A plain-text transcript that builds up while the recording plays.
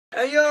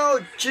Hey yo,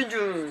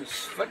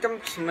 Gingers!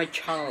 Welcome to my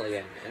channel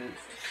again, and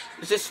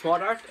this is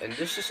Smart Art, and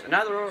this is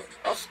another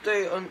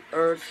Stay on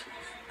Earth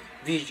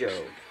video.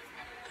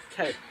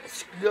 Okay,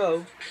 let's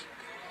go!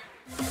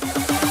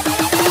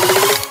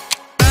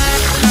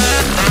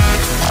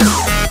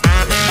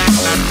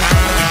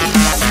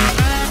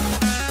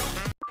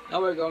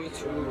 Now we're going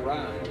to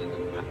run in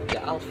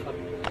the Alpha,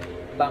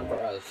 Bunker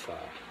Alpha.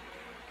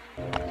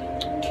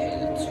 Okay,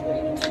 let's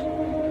wait.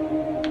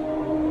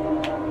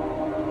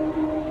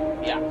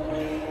 Yeah.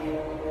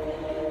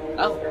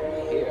 Over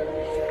here.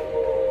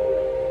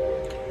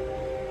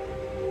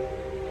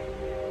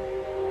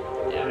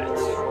 Yeah,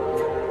 it's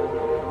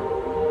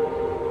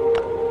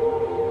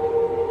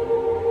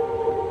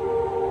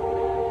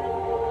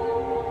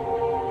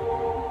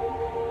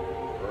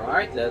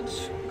right,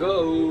 let's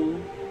go.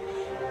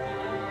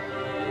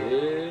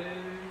 Yeah.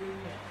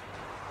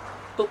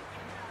 Boop.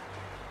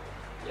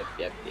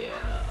 Yep,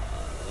 yeah.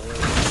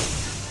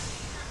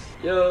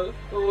 Yo,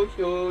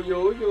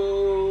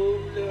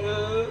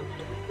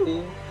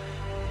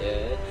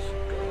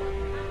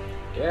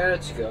 yeah.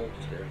 Let's go.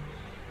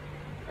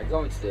 I'm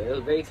going to the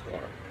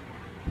elevator.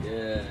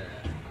 Yeah.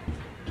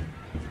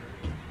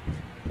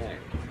 Okay.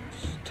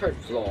 Third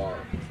floor.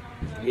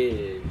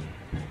 Yeah.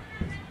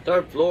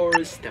 Third floor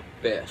is the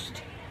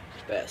best.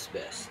 Best.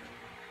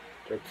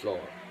 Third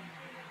floor.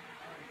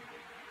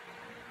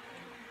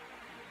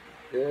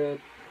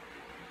 Good.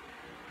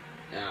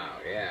 Now,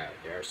 yeah,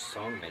 there are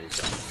so many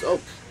zones. Oh,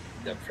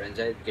 the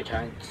frenzied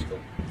guitar is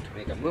going to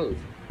make a move.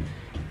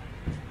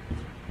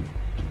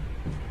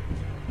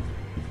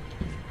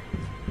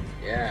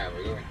 Yeah,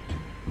 we're going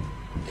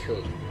to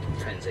kill the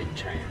frenzied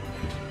giant.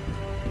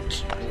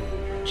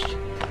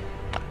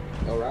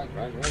 Oh, run.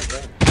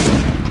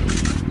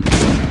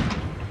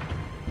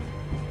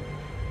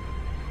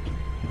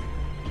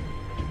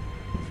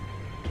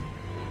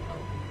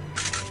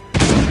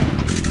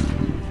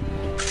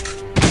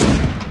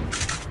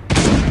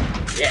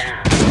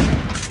 Yeah.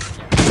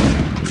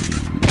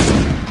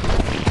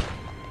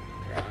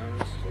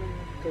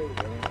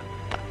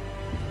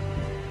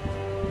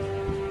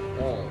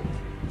 Oh,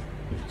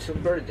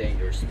 super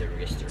dangerous. The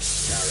register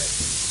turret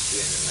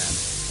here in the map.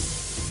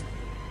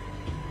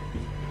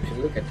 If you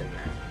look at the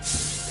map, it's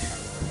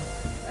terrible.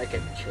 I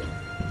can kill him.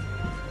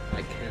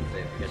 I can't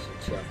play because I'm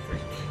too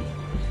afraid.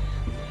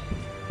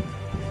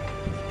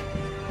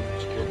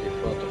 Security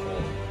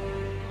protocol.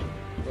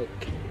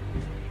 Okay,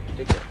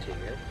 take that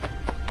ticket.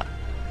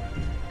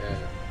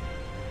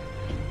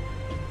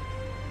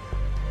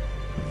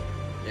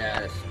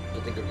 Yes,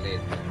 putting a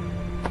grenade there.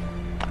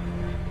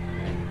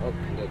 And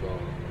open the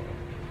door.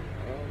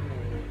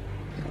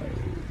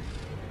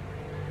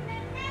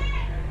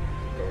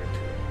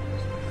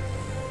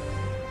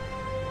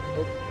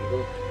 Go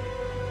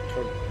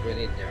throw a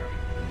grenade there.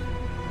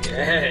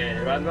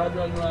 Yeah, run.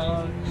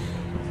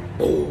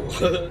 Oh.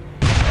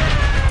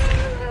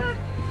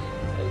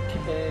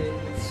 Okay,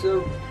 it's so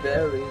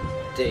very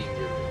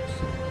dangerous.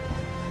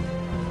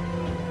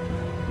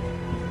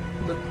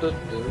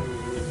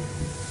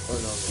 Oh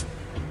no.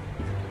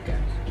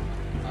 Gas.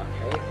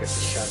 Okay, 50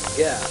 shot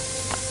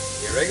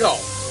gas. Here we go.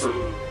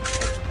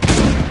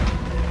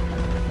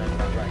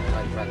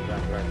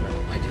 Run.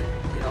 I did.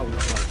 Oh no.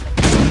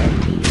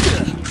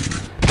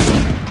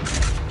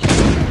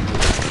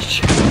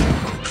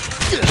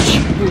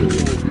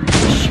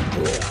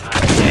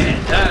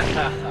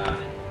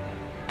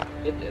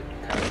 It did.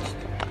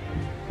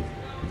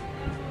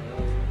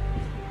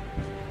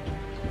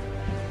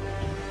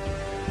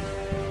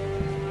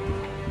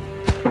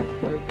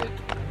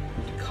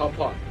 Hop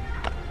on.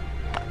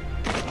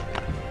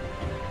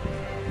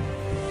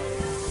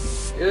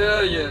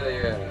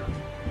 Yeah.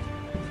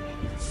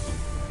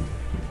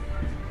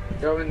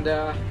 Going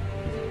there.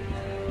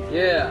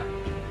 Yeah.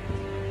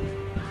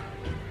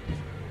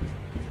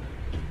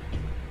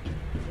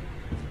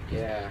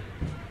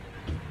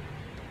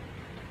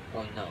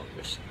 Oh no,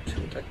 there's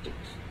two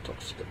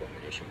toxic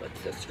abomination, but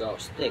let's go.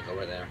 Snake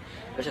over there.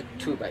 There's a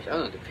 2x. Oh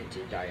no, the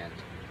painted giant.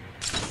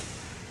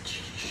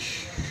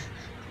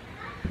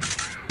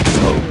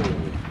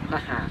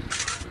 Haha.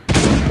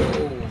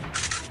 Boom.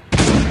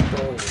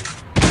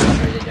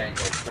 Where the giant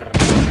go?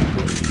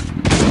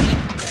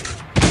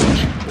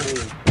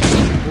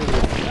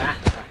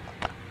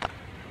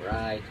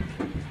 Right.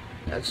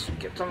 Let's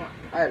get some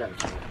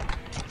items.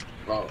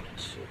 Wow.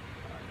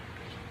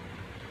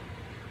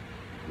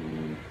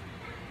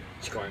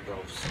 It's going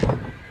gross.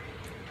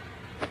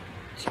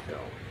 Let's go.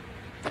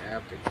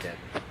 I'll pick that.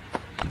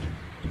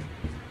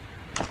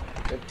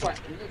 The what?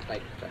 It looks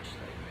like a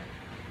flashlight.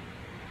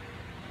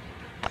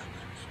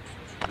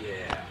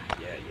 Yeah.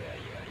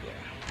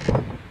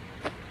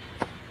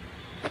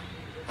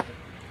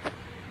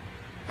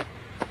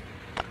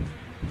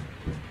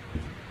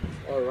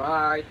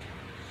 Alright.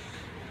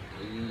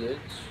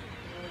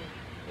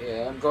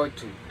 Yeah, I'm going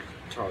to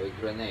throw a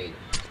grenade.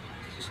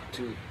 Just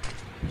to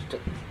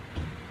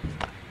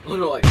oh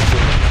no,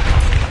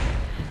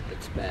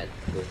 that's bad.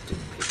 Going to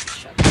pick a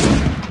shot.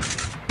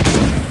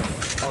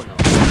 Oh no.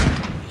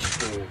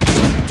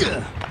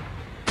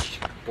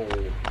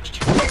 Boom.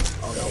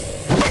 Oh no.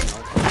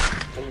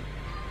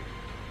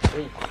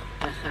 No.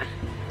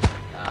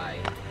 Die.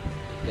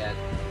 That.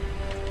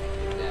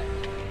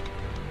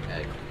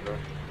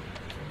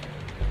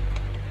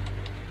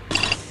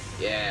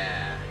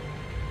 Yeah.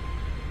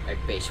 My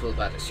baseball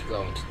bat is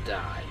going to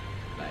die.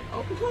 Like,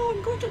 oh no,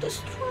 I'm going to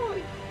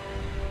destroy.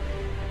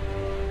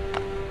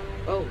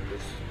 Oh,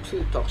 there's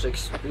 2 toxic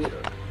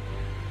speeder.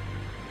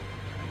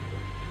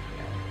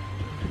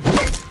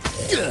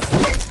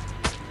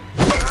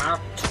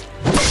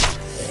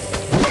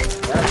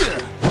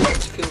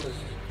 Let's kill this.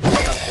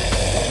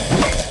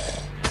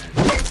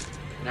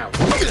 Now,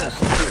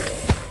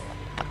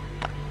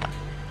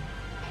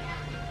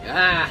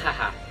 ah,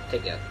 haha,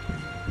 take that.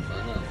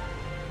 Oh no.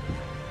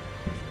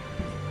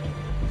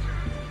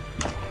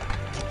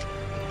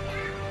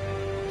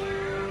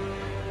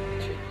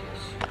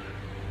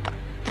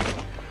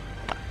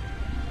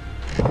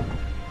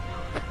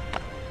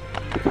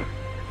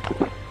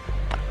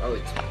 Oh,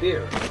 it's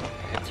beer.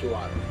 Empty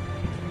water.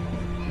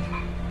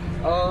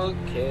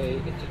 Okay,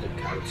 into the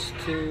couch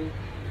too.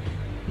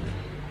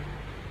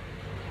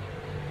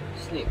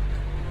 Snake.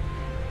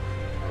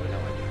 Oh no, I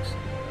didn't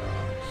snake.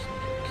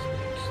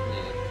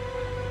 Snake.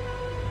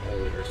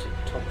 Oh, there's a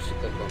toxic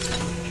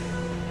abomination.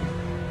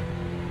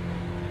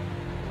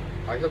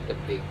 I hope the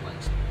big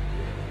ones.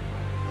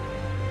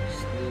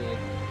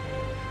 Snake.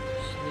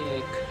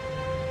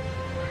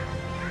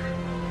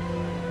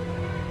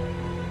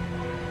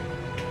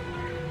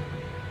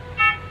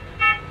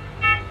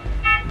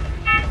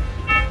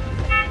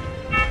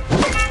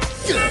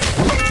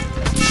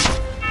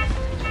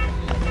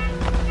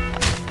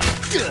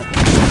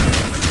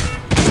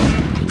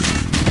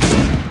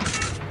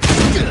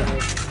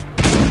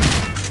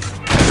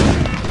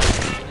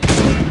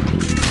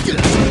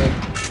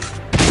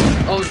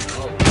 Oh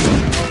no.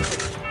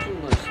 Too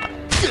much,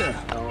 man.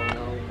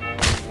 No.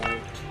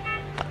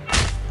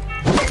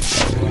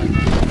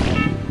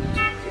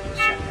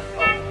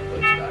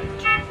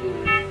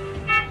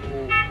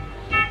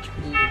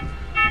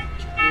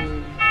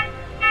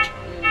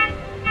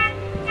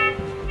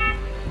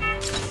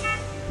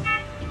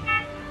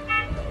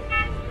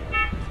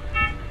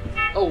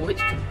 Oh,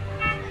 wait.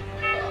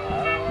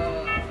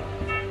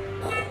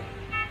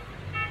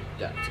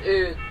 That's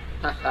it.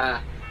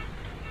 Haha.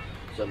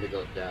 Zombie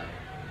go die.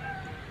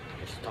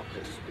 Let's stop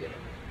this speeder.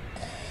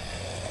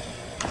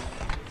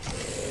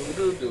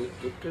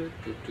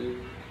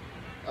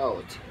 Oh,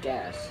 it's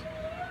gas.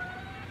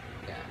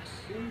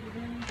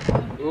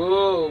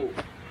 Whoa!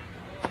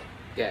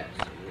 Gas.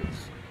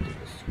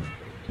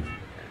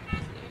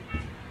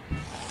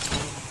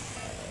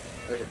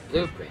 There's a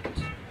blueprint.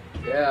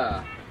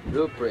 Yeah,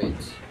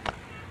 blueprints.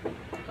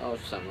 Oh,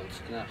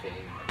 someone's knocking.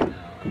 No,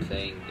 I'm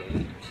playing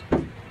games.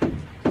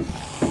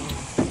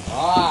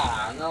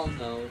 Ah, no.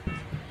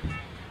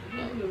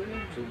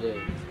 Too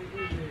late.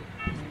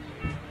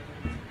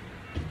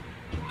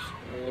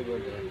 Over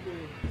there.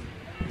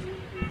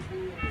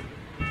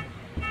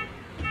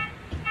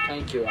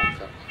 Thank you,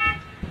 Uncle.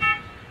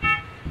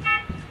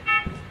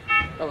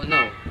 Oh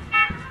no.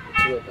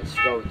 It's weapons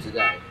going to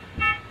die.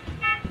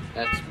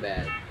 That's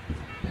bad.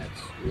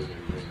 That's really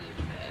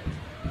bad.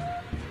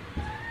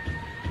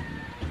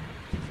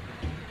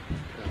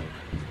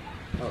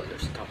 Oh,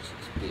 there's toxic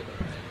speed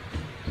already.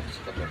 That's a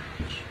couple of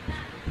fish.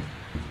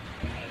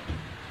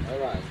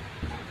 Alright.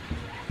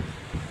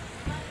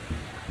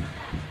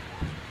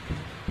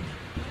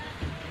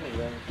 I'm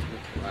going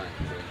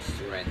to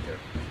surrender.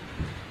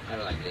 I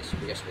don't like this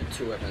because the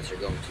 2 weapons are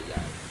going to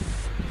die.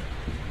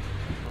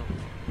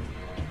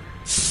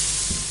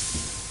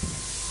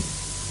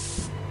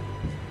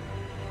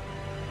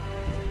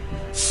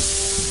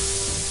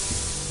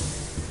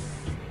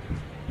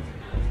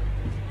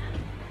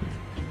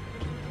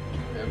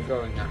 I'm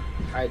going to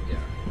hide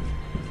there.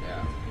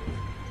 Yeah.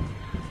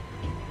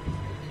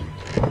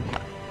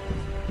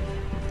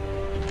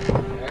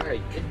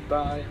 Alright,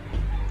 goodbye.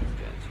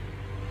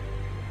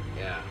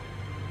 Yeah.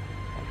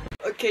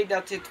 Okay,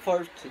 that's it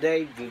for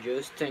today's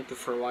videos. Thank you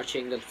for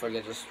watching. Don't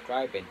forget to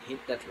subscribe and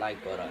hit that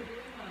like button.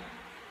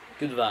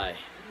 Goodbye.